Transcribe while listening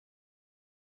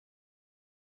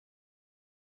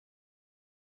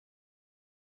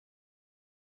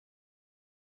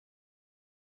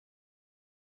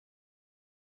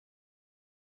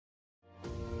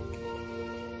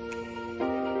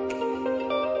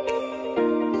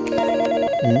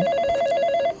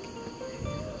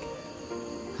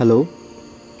Hello.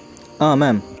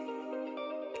 മാം,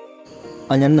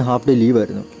 ഞാൻ half day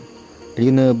ലീവായിരുന്നു.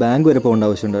 എനിക്കൊന്ന് bank വരെ പോകേണ്ട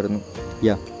ആവശ്യമുണ്ടായിരുന്നു.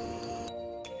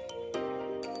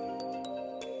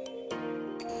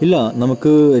 ഇല്ല,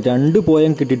 നമുക്ക് 2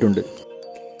 പോയം കിട്ടിയിട്ടുണ്ട്.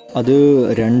 അത്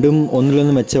 2ഉം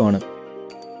ഒന്നിലൊന്ന് മെച്ചമാണ്.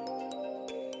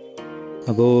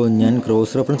 അപ്പോൾ ഞാൻ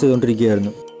ക്രോസ് റെഫറൻസ്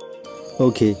ചെയ്തുകൊണ്ടിരിക്കുകയായിരുന്നു.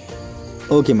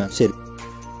 ഓക്കെ മാം, ശരി.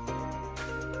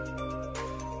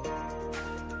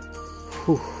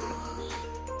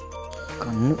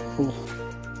 കണ്ണ്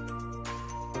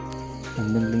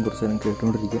എന്തെങ്കിലും കുറച്ച് നേരം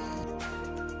കേട്ടുകൊണ്ടിരിക്കുക.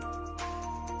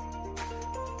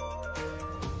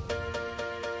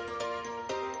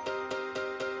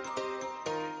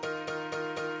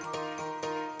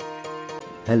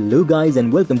 Hello guys and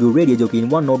welcome to Radio Jockey in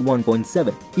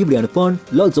 101.7. ഇവിടെയാണ് fun,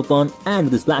 lots of fun and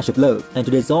with a splash of love. And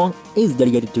today's song is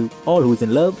dedicated to all who is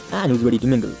in love and who is ready to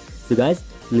mingle. So guys,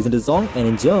 listen to the song and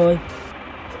enjoy.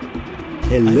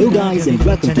 Hello guys and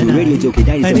welcome to Radio Jockey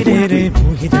 97.3.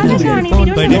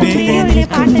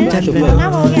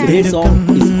 Today's song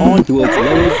is all towards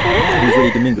lovers who is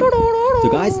ready to mingle. So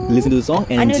guys, listen to the song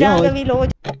and enjoy.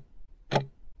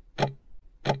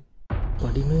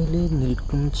 പടിമേലെ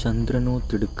നിൽക്കും ചന്ദ്രനോ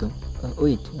തിടുക്കം.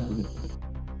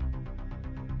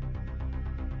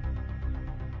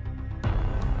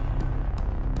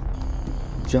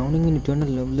 Drowning in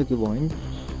eternal love like a wine,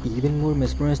 even more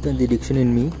mesmerized than the addiction in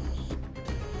me.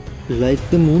 Like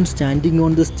the moon standing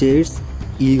on the stairs,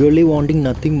 eagerly wanting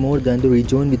nothing more than to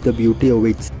rejoin with the beauty of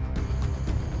it.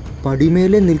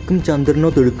 പടിമേലെ നിൽക്കും ചന്ദ്രനോ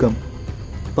തിടുക്കം,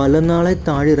 പല നാളെ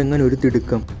താഴിറങ്ങാൻ ഒരു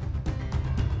തിടുക്കം.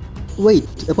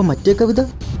 അപ്പം മറ്റേ കവിത?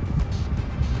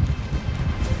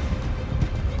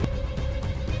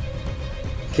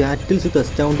 Cattles with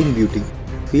astounding beauty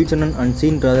feeds on an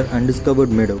unseen, rather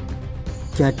undiscovered meadow.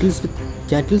 Cattles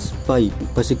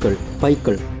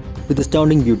പൈക്കൾ with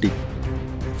astounding beauty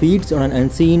feeds on an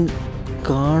unseen,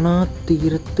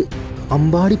 കാണാത്തീരത്ത്.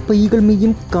 അമ്പാടിപ്പൈകൾ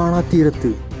മെയ്യും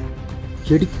കാണാത്തീരത്ത്.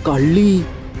 എടി കള്ളി,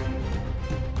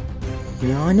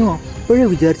 ഞാനും അപ്പോഴേ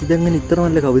വിചാരിച്ചത് അങ്ങനെ ഇത്ര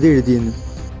നല്ല കവിത എഴുതിയെന്ന്.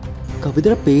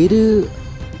 കവിതയുടെ പേര്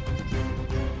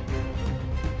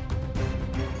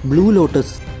blue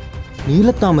lotus,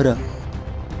 Neelathamara.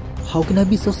 How can I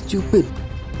B so stupid?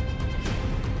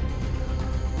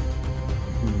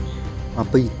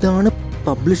 അപ്പൊ ഇതാണ്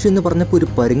പബ്ലിഷ് എന്ന് പറഞ്ഞപ്പോൾ ഒരു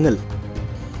പരുങ്ങൽ.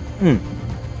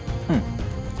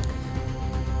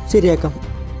 ശരിയാക്കാം.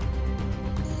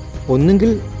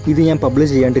 ഒന്നെങ്കിൽ ഇത് ഞാൻ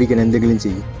പബ്ലിഷ് ചെയ്യാണ്ടിരിക്കാൻ എന്തെങ്കിലും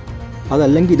ചെയ്യും,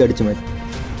 അതല്ലെങ്കിൽ ഇതടിച്ചു മാറ്റും.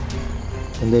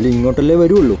 എന്തായാലും ഇങ്ങോട്ടല്ലേ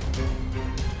വരുള്ളൂ.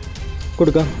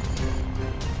 കൊടുക്കാം.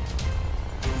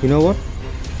 You know what?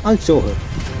 I'll show her.